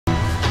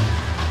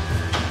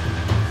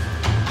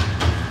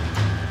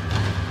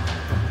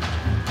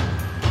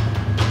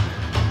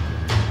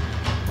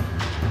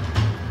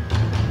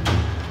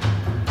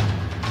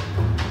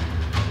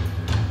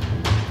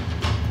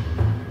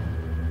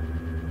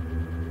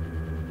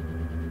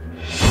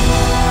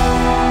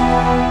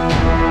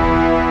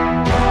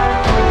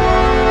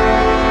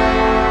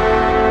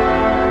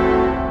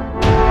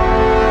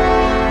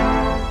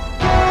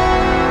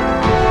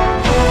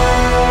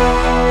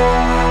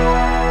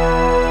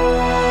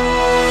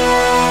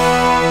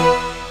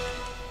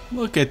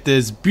Look at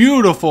this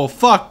beautiful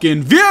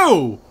fucking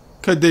view!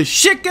 Could this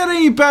shit get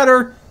any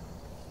better?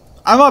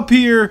 I'm up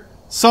here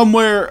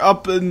somewhere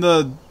up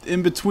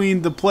in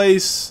between the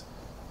place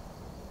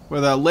where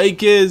that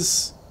lake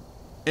is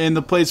and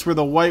the place where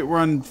the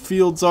Whiterun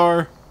fields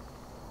are.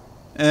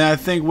 And I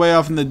think way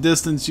off in the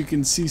distance you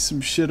can see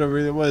some shit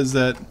over there. What is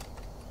that?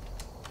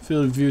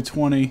 Field of view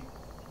 20.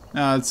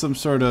 It's some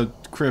sort of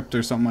crypt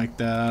or something like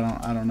that.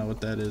 I don't know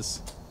what that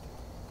is.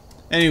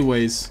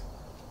 Anyways,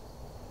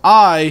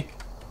 I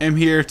am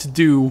here to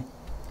do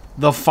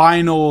the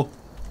final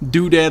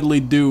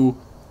doodadly do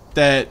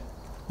that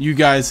you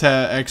guys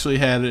actually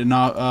had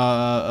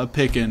a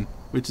pick in,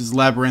 which is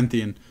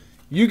Labyrinthian.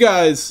 You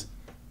guys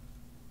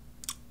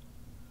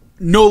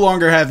no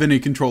longer have any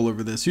control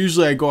over this.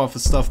 Usually I go off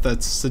of stuff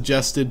that's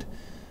suggested,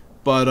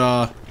 but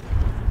I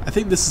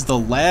think this is the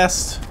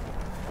last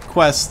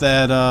quest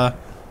that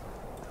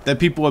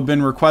people have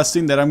been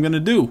requesting that I'm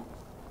gonna do.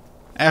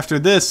 After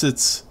this,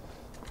 it's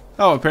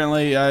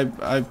apparently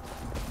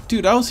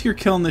dude, I was here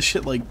killing this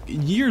shit like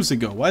years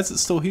ago. Why is it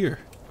still here?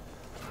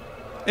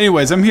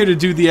 Anyways, I'm here to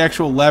do the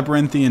actual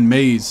Labyrinthian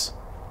maze.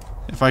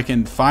 If I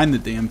can find the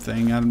damn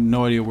thing. I have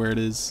no idea where it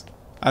is.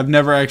 I've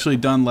never actually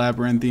done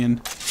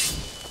Labyrinthian.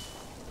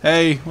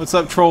 Hey, what's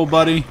up, troll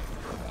buddy?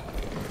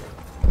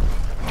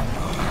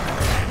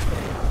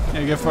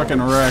 Yeah, get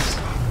fucking wrecked.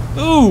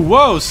 Ooh,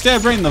 whoa,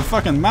 stabbed right in the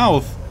fucking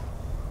mouth.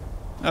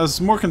 I was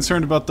more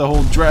concerned about the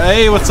whole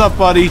hey, what's up,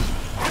 buddy?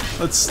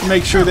 Let's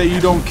make sure that you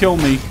don't kill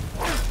me.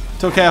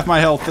 Took half my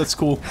health, that's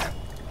cool.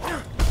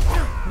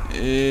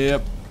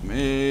 Yep.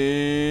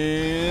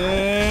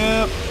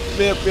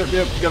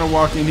 Gonna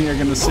walk in here,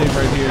 gonna save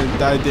right here.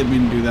 I didn't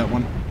mean to do that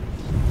one.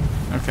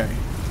 Okay.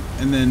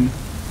 And then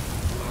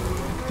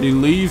did he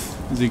leave?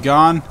 Is he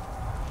gone?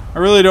 I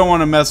really don't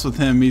want to mess with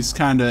him. He's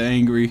kinda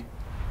angry.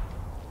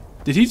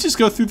 Did he just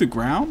go through the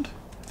ground?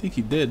 I think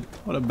he did.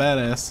 What a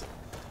badass.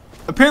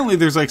 Apparently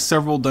there's like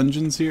several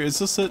dungeons here. Is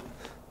this it?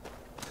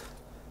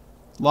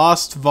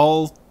 Lost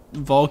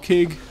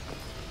Volkig?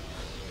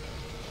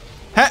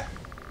 Hey!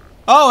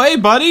 Oh, hey,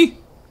 buddy!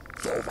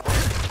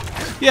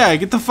 Yeah,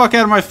 get the fuck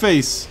out of my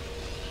face.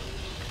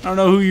 I don't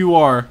know who you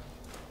are.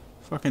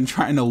 Fucking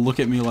trying to look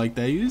at me like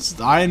that. You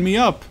just eyeing me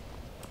up.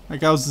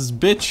 Like I was this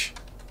bitch.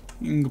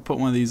 You can put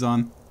one of these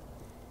on.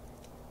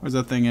 Where's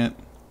that thing at?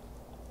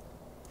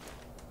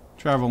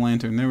 Travel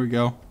lantern. There we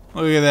go.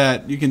 Look at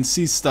that. You can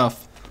see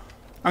stuff.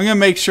 I'm gonna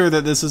make sure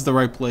that this is the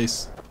right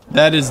place.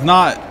 That is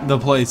not the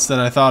place that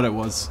I thought it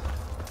was.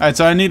 Alright,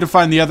 so I need to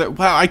find the other...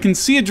 Wow, I can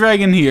see a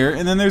dragon here,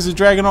 and then there's a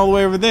dragon all the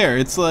way over there.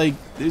 It's like...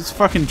 It's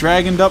fucking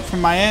dragoned up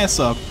from my ass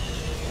up.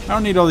 I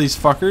don't need all these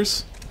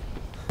fuckers.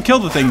 Kill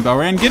the thing,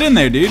 Belran. Get in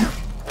there, dude.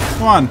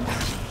 Come on.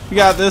 You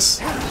got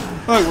this.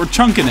 Look, we're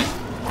chunking it.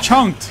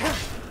 Chunked.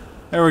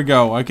 There we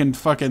go. I can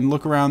fucking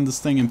look around this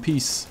thing in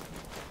peace.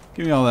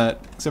 Give me all that.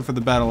 Except for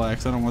the battle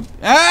axe. I don't want...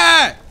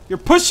 Ah! You're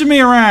pushing me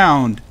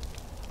around!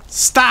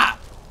 Stop!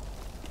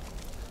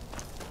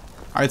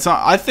 Alright, so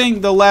I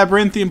think the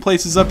Labyrinthian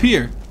place is up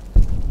here.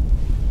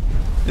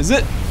 Is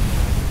it?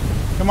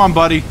 Come on,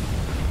 buddy.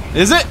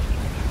 Is it?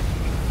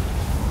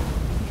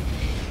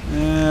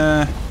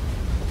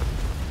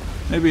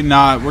 Maybe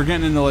not. We're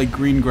getting into like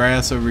green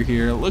grass over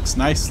here. It looks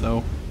nice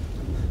though.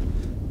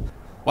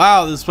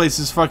 Wow, this place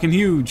is fucking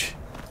huge.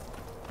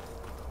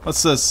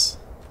 What's this?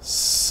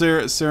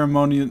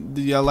 Ceremonial.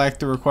 I lack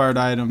the required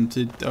item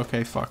to...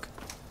 Okay, fuck.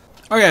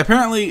 Okay,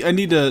 apparently I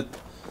need to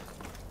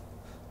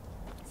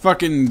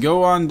fucking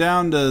go on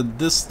down to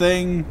this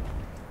thing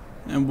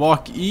and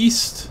walk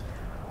east.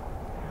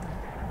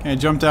 Can I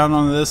jump down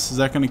onto this? Is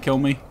that gonna kill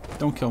me?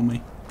 Don't kill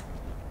me.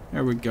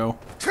 There we go.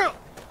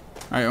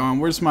 Alright,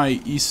 where's my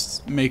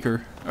east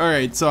maker?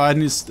 Alright, so I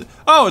need to...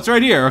 Oh, it's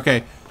right here.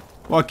 Okay.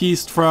 Walk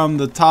east from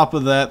the top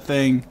of that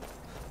thing.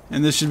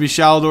 And this should be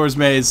Shalidor's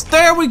maze.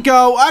 There we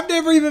go! I've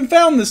never even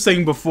found this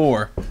thing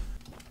before.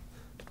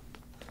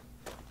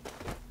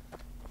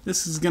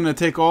 This is gonna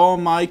take all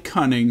my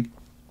cunning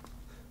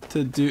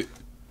to do... Am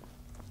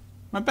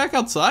I back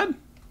outside?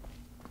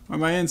 Or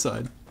am I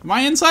inside? Am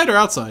I inside or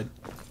outside?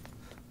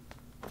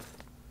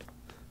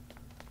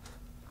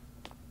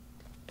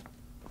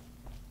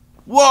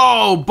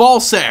 Whoa! Ball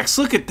sacks!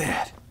 Look at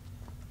that!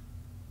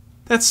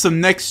 That's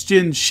some next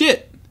gen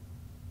shit!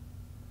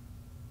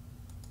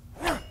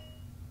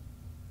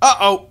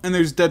 Uh-oh! And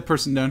there's a dead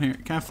person down here.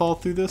 Can I fall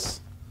through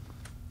this?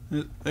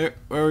 There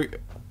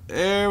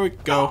we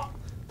go.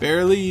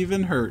 Barely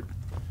even hurt.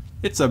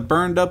 It's a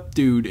burned up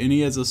dude, and he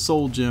has a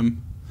soul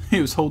gem.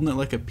 He was holding it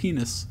like a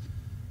penis.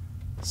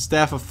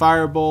 Staff of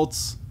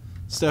Firebolts.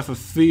 Staff of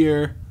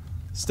Fear.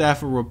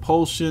 Staff of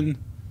Repulsion.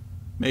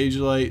 Mage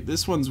Light.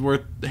 This one's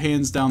worth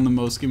hands down the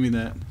most. Give me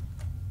that.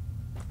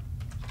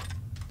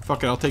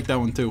 Fuck it, I'll take that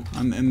one too.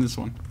 And this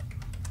one.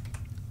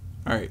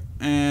 Alright,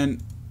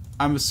 and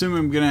I'm assuming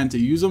I'm gonna have to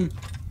use them.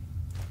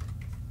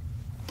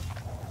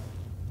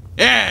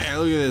 Yeah,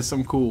 look at this.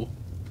 I'm cool.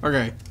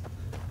 Okay.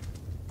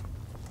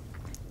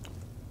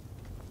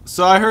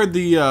 So I heard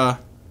the,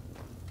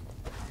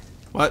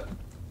 what?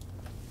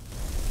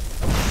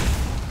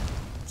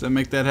 Does that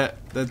make that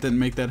that didn't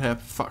make that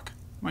happen? Fuck.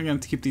 Am I gonna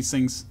have to keep these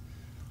things?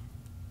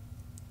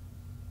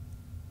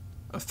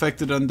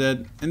 Affected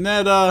undead. And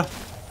that,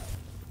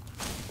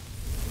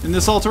 in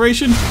this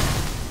alteration?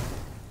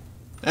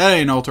 That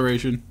ain't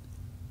alteration.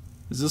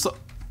 Is this a...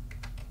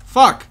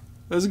 Fuck!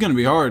 This is gonna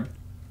be hard.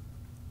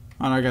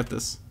 Oh, no, I got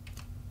this.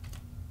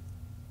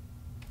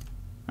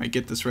 Alright,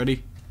 get this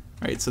ready.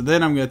 Alright, so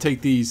then I'm gonna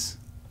take these.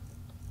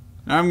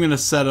 And I'm gonna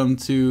set them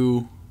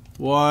to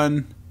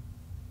 1,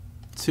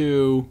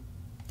 2,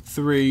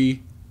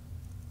 3,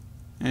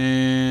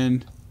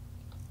 and...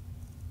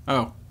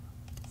 Oh.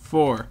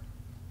 4.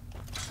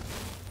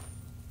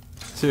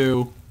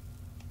 2,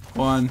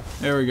 1.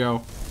 There we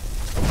go.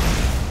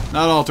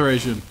 Not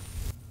alteration.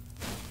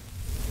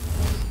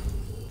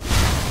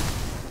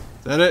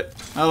 Is that it?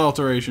 Not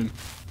alteration.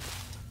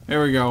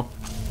 There we go.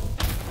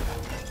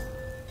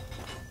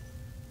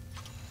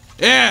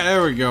 Yeah,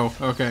 there we go.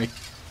 Okay.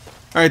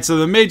 Alright, so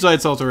the Mage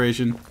Light's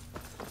alteration.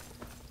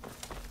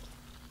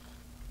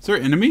 Is there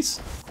enemies?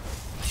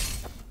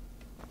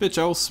 Bitch,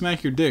 I will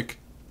smack your dick.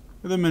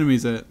 Where them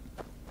enemies at?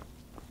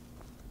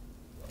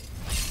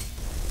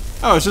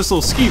 Oh, it's just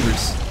little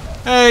skeevers.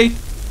 Hey!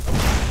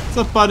 What's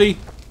up, buddy?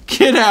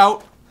 Get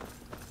out!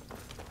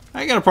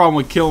 I ain't got a problem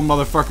with killing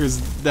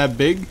motherfuckers that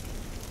big.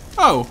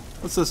 Oh,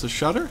 what's this, a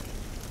shutter?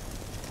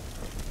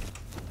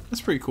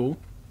 That's pretty cool.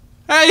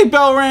 Hey,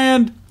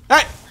 Belrand!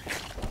 Hey!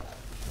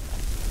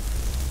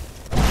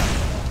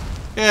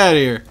 Get out of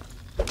here.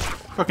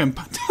 Fucking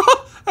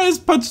I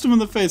just punched him in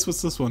the face.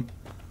 What's this one?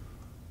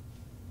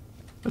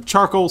 A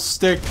charcoal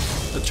stick.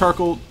 A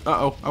charcoal...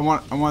 Uh-oh. I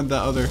want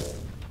that other.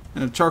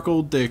 And a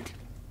charcoal dick.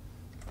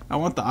 I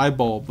want the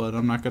eyeball, but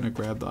I'm not gonna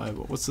grab the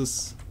eyeball. What's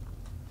this?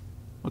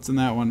 What's in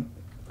that one?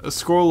 A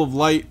scroll of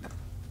light.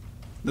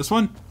 This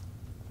one?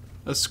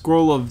 A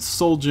scroll of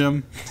soul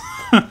gem.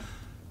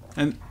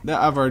 And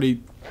that I've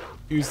already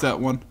used that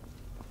one.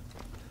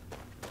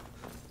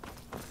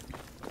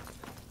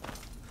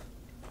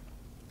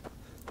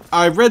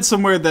 I read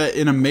somewhere that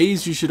in a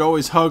maze you should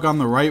always hug on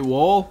the right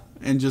wall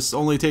and just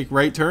only take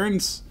right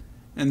turns,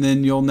 and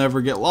then you'll never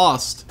get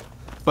lost.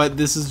 But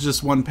this is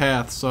just one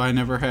path, so I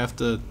never have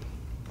to...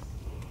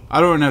 I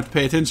don't even have to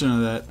pay attention to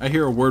that. I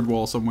hear a word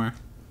wall somewhere.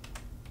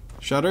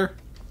 Shutter?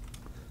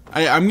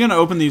 I'm gonna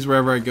open these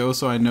wherever I go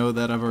so I know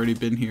that I've already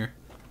been here.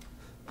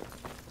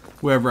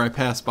 Wherever I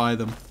pass by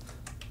them.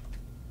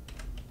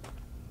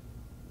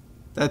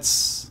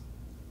 That's...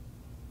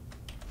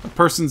 a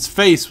person's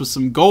face with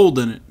some gold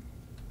in it.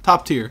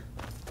 Top tier.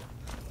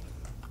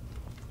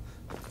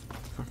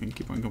 Fucking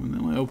keep on going.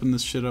 Then I open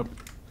this shit up.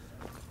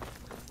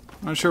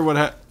 I'm not sure what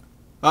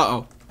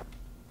uh-oh.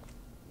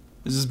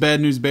 Is this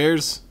Bad News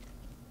Bears?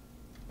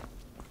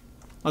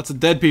 Lots of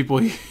dead people.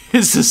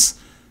 Is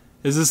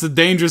this a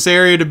dangerous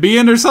area to be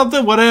in or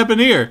something? What happened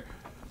here?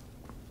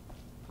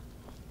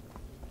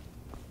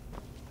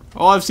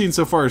 All I've seen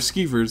so far are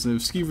skeevers.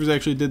 If skeevers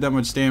actually did that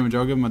much damage,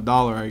 I'll give them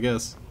 $1, I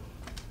guess.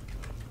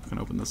 I can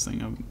open this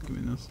thing up. Give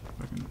me this.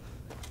 Fucking...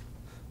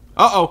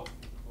 Uh-oh!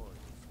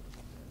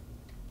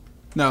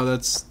 No,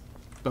 that's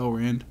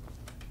Belrand.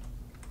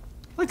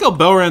 I like how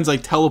Belrand's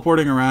like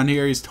teleporting around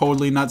here. He's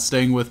totally not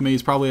staying with me.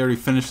 He's probably already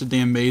finished the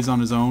damn maze on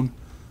his own.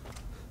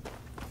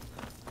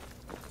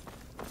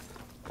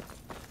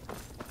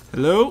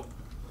 Hello?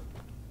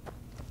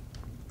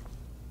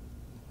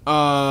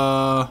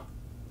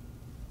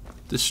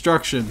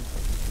 Destruction.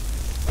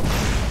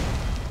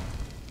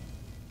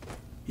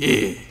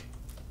 Yeah.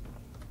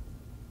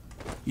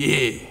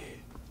 Yeah.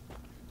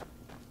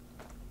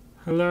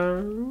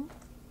 Hello?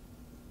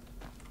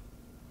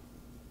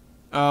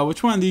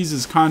 Which one of these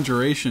is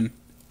conjuration?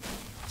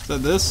 Is that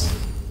this?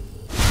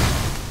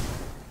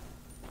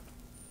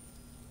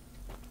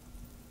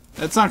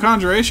 That's not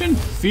conjuration?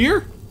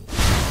 Fear?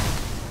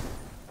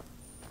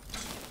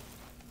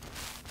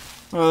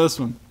 Oh, this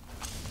one.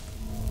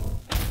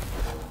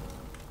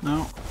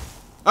 No.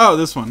 Oh,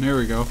 this one. Here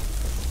we go.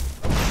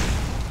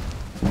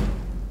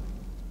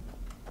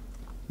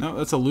 No,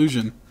 that's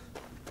illusion.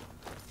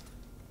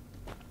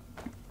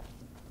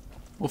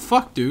 Well,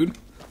 fuck, dude.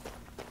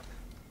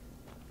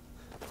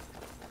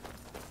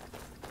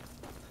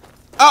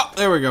 Oh,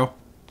 there we go.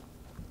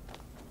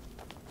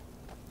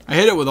 I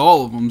hit it with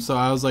all of them, so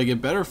I was like,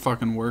 it better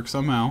fucking work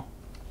somehow.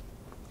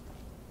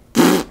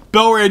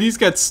 Belrand, he's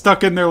got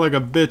stuck in there like a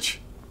bitch.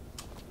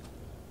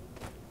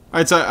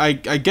 Alright, so I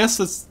guess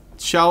that's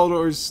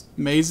Shalidor's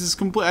maze is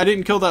complete. I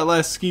didn't kill that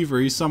last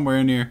skeever. He's somewhere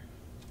in here.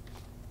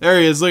 There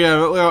he is. Look at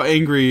him. Look how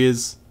angry he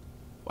is.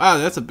 Wow,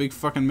 that's a big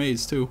fucking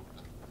maze, too.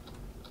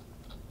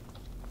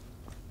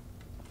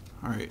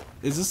 Alright.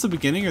 Is this the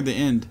beginning or the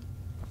end?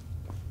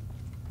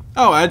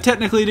 Oh, I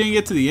technically didn't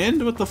get to the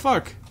end? What the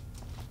fuck?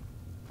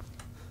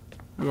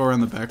 I'll go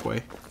around the back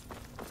way.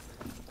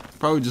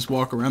 Probably just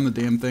walk around the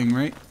damn thing,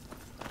 right?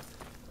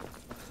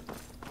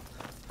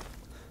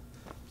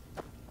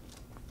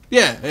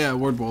 Yeah,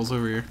 word wall's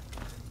over here.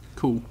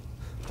 Cool.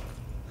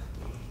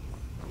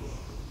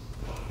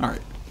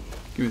 Alright.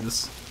 Give me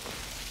this.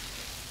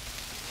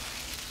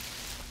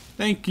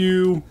 Thank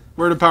you.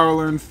 Word of power,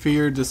 learn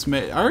fear,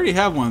 dismay. I already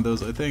have one of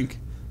those, I think.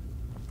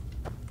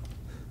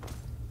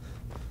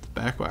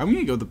 back way. I'm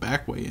gonna go the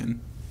back way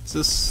in. Is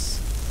this...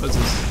 What's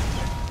this?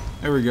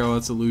 There we go,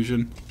 that's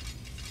illusion.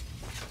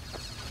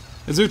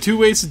 Is there 2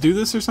 ways to do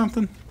this or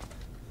something?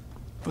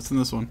 What's in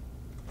this one?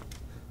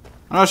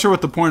 I'm not sure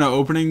what the point of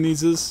opening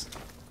these is.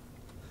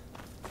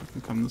 I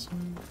can come this way.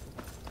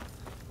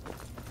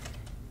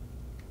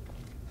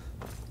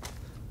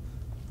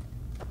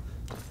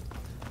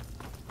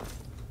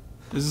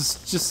 Is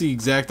this just the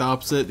exact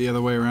opposite, the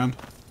other way around?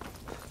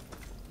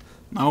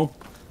 No?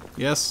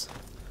 Yes?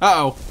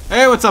 Uh-oh.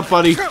 Hey, what's up,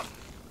 buddy?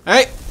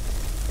 Hey!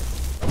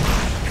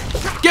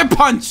 Get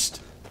punched!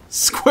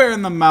 Square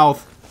in the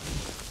mouth.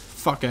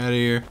 Fuck out of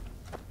here.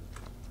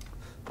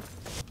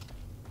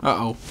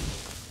 Uh-oh.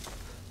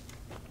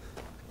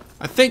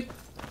 I think...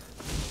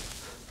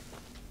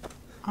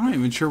 I'm not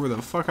even sure where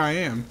the fuck I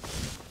am.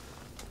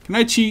 Can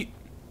I cheat?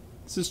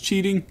 Is this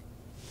cheating?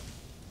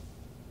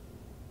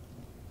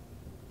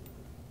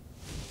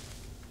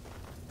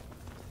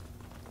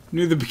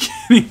 Near the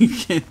beginning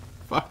again.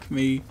 Fuck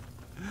me.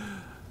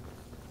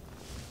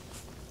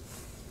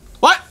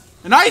 What?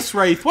 An ice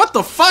wraith? What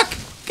the fuck?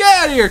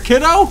 Get out of here,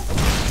 kiddo!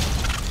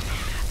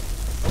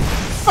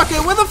 Fuck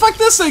it, where the fuck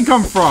this thing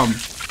come from?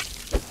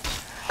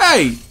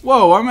 Hey!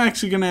 Whoa, I'm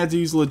actually gonna have to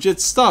use legit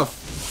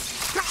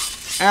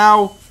stuff.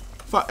 Ow.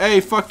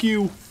 Hey, fuck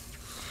you.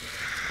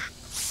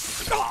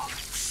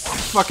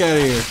 Fuck out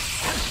of here.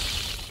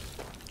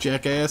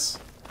 Jackass.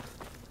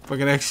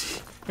 Fucking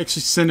actually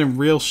sending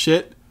real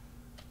shit.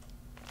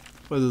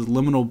 What is this,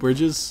 liminal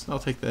bridges? I'll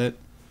take that.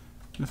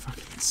 And a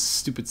fucking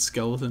stupid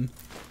skeleton.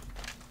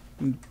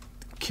 And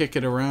kick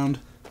it around.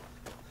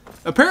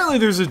 Apparently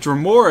there's a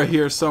Dremora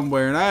here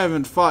somewhere, and I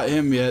haven't fought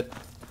him yet.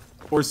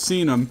 Or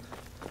seen him,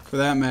 for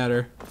that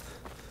matter.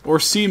 Or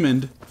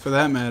Seamaned, for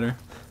that matter.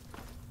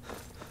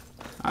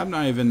 I'm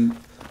not even...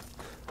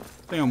 I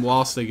think I'm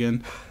lost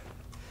again.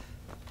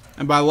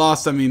 And by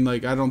lost, I mean,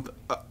 like, I don't...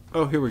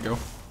 oh, here we go.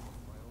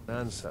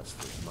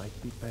 Ancestors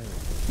might be buried.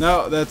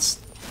 No, that's...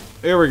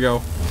 Here we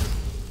go.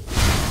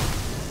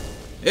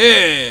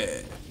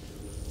 Yeah!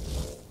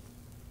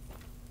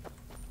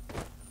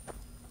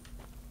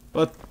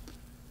 But...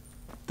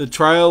 The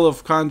trial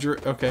of conjure...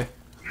 Okay.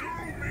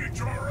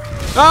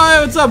 Oh,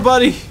 hey, what's up,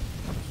 buddy?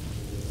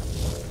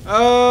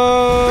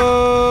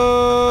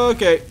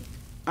 Okay.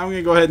 I'm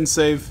gonna go ahead and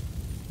save.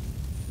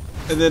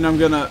 And then I'm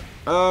gonna...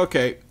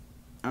 Okay.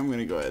 I'm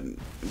gonna go ahead and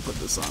put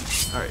this on.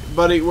 Alright,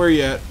 buddy, where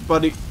you at?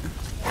 Buddy.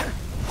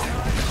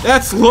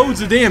 That's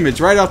loads of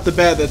damage right off the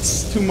bat.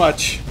 That's too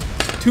much.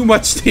 Too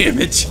much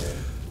damage.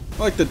 I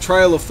like the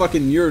trial of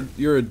fucking you're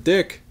a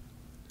dick.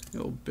 You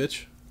little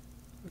bitch.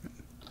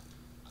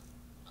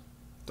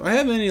 Do I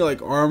have any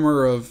like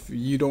armor of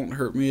you don't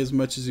hurt me as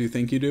much as you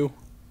think you do?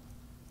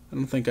 I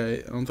don't think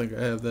I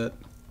have that.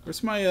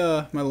 Where's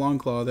my my long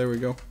claw? There we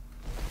go.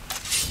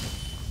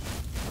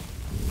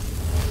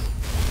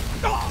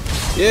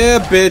 Yeah,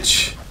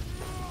 bitch.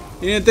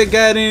 You didn't think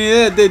I had any of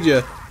that, did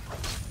you?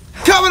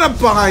 Coming up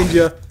behind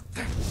you.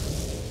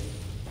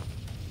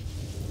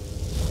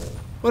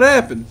 What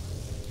happened?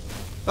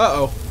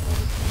 Uh-oh.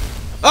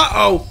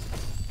 Uh-oh.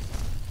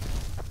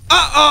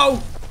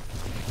 Uh-oh.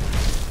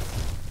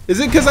 Is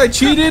it because I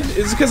cheated?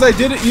 Is it because I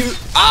didn't use...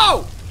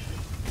 Oh!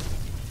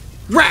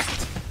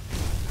 Wrecked.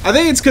 I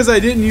think it's because I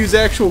didn't use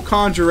actual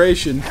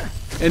conjuration.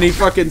 And he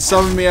fucking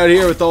summoned me out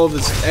here with all of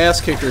his ass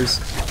kickers.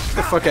 Get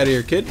the fuck out of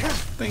here, kid.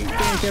 Think you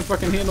can't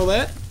fucking handle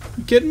that?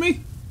 You kidding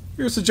me?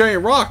 You're just a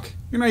giant rock.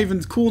 You're not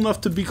even cool enough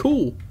to be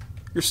cool.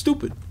 You're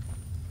stupid.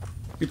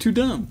 You're too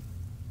dumb.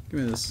 Give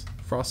me this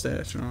frost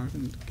ash.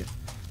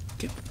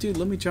 Dude,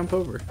 let me jump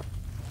over.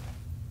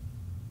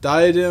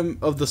 Diadem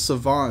of the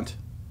Savant.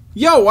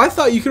 Yo, I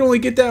thought you could only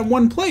get that in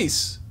one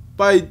place.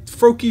 By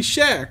Froky's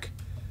shack.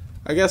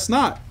 I guess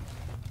not.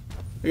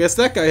 I guess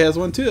that guy has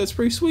one too. That's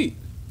pretty sweet.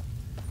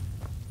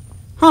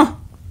 Huh.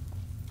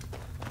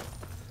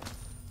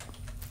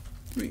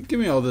 Give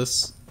me all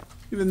this.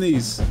 Even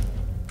these.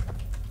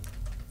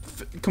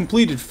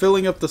 Completed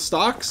filling up the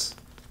stocks?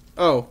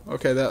 Oh,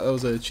 okay, that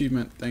was an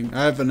achievement thing.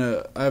 I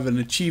haven't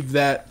achieved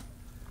that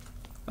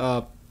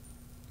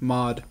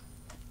mod.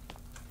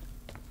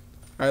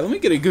 Alright, let me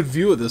get a good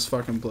view of this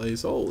fucking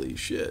place. Holy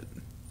shit.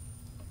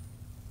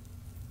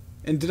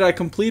 And did I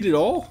complete it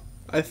all?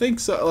 I think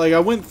so. Like, I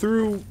went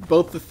through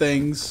both the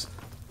things.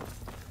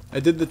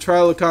 I did the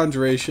Trial of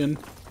Conjuration.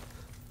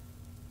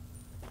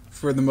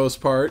 For the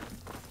most part.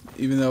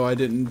 Even though I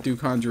didn't do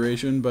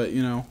Conjuration, but,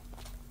 you know.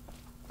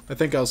 I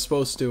think I was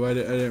supposed to. I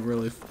didn't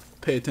really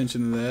pay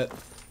attention to that.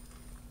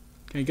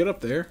 Can I get up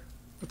there?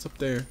 What's up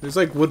there? There's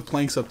like wood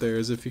planks up there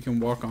as if you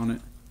can walk on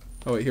it.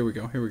 Oh wait, here we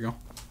go. Here we go.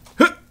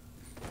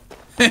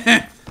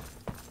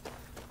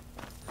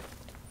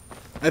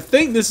 I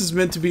think this is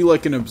meant to be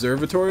like an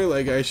observatory.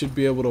 Like I should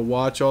be able to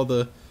watch all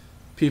the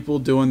people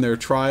doing their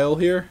trial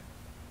here.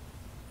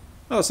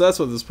 Oh, so that's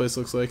what this place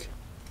looks like.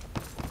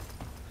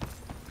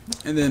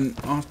 And then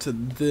off to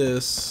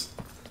this.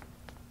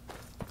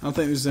 I don't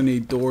think there's any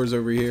doors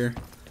over here.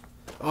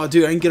 Oh,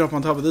 dude, I can get up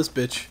on top of this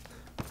bitch.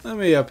 Let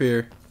me up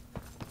here.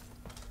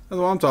 That's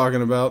what I'm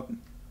talking about.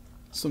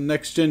 Some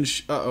next gen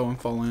uh-oh, I'm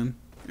falling.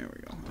 There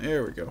we go.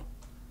 There we go.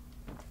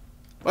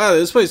 Wow,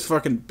 this place is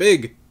fucking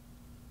big.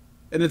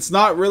 And it's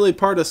not really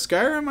part of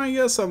Skyrim, I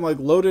guess. I'm like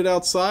loaded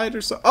outside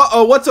or so.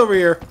 Uh-oh, what's over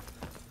here?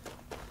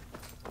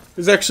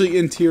 There's actually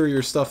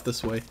interior stuff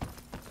this way.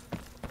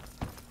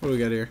 What do we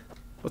got here?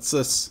 What's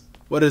this?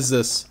 What is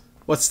this?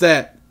 What's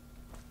that?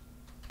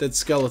 Dead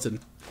skeleton.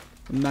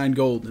 9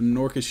 gold and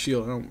an Orcish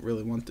shield. I don't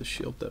really want this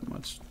shield that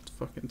much. It's a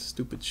fucking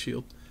stupid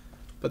shield.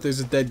 But there's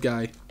a dead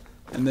guy.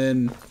 And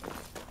then...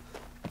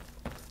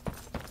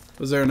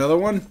 Was there another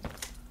one?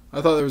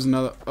 I thought there was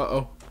another...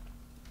 Uh-oh.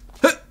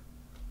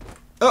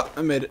 Oh,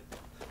 I made it.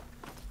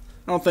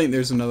 I don't think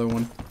there's another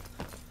one.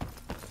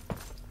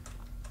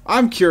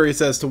 I'm curious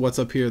as to what's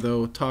up here,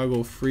 though.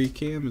 Toggle free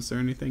cam. Is there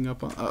anything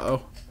up on...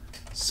 Uh-oh.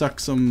 Suck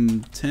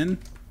some tin?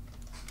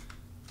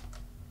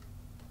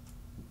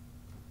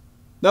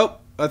 Nope.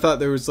 I thought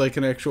there was like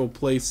an actual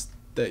place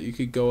that you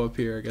could go up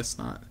here. I guess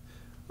not.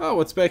 Oh,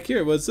 what's back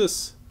here? What's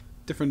this?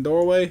 Different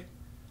doorway?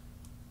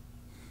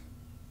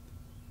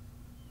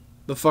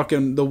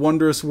 The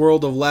wondrous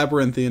world of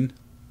Labyrinthian.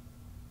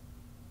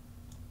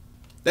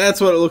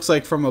 That's what it looks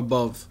like from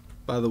above,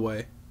 by the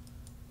way.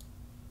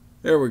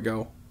 There we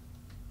go.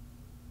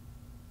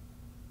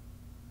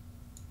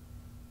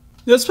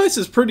 This place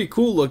is pretty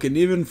cool looking,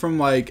 even from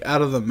like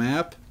out of the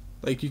map.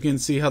 Like you can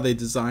see how they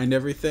designed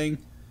everything.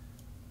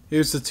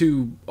 Here's the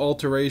 2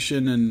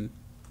 alteration and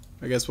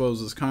I guess what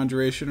was this,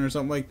 conjuration or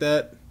something like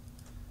that.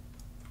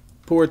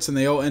 Ports, and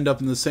they all end up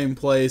in the same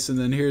place. And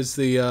then here's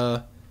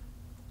the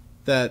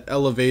that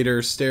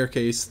elevator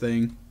staircase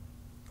thing.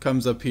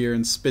 Comes up here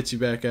and spits you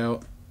back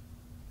out.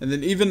 And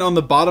then even on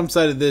the bottom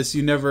side of this,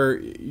 you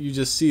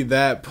just see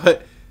that,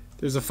 but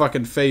there's a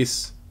fucking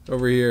face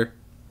over here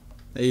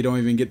that you don't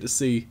even get to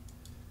see.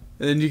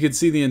 And then you can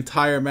see the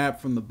entire map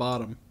from the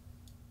bottom.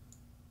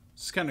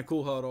 It's kind of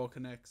cool how it all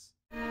connects.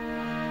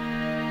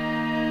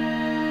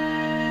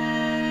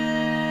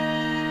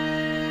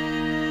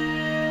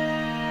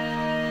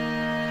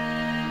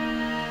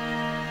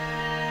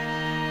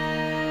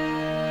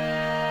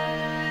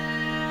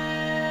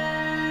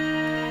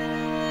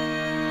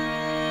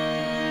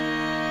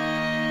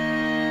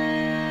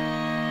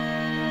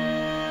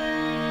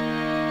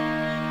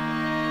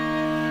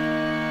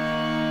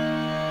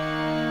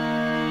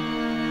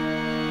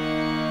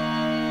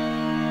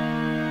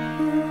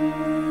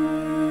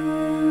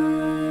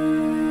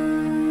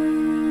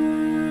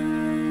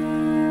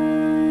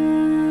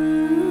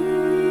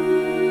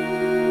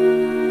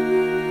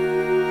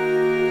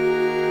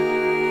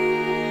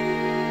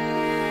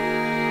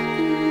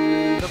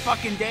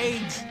 Fucking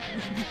Danes!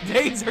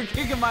 Danes are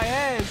kicking my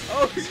ass!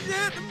 Oh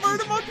shit!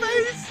 Murder my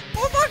face!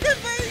 My fucking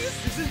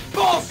face! This is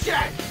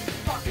bullshit!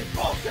 Fucking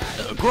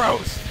bullshit!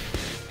 Gross!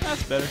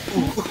 That's better.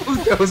 Ooh,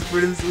 that was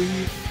pretty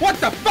sweet. What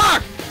the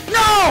fuck?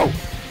 No!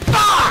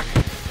 Fuck!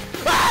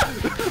 Ah!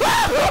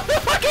 What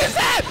the fuck is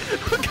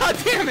that? God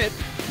damn it!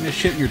 I'm gonna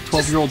shit in your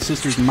 12-year-old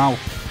sister's mouth.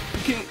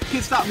 You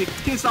can't stop me.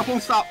 Can't stop,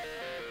 won't stop.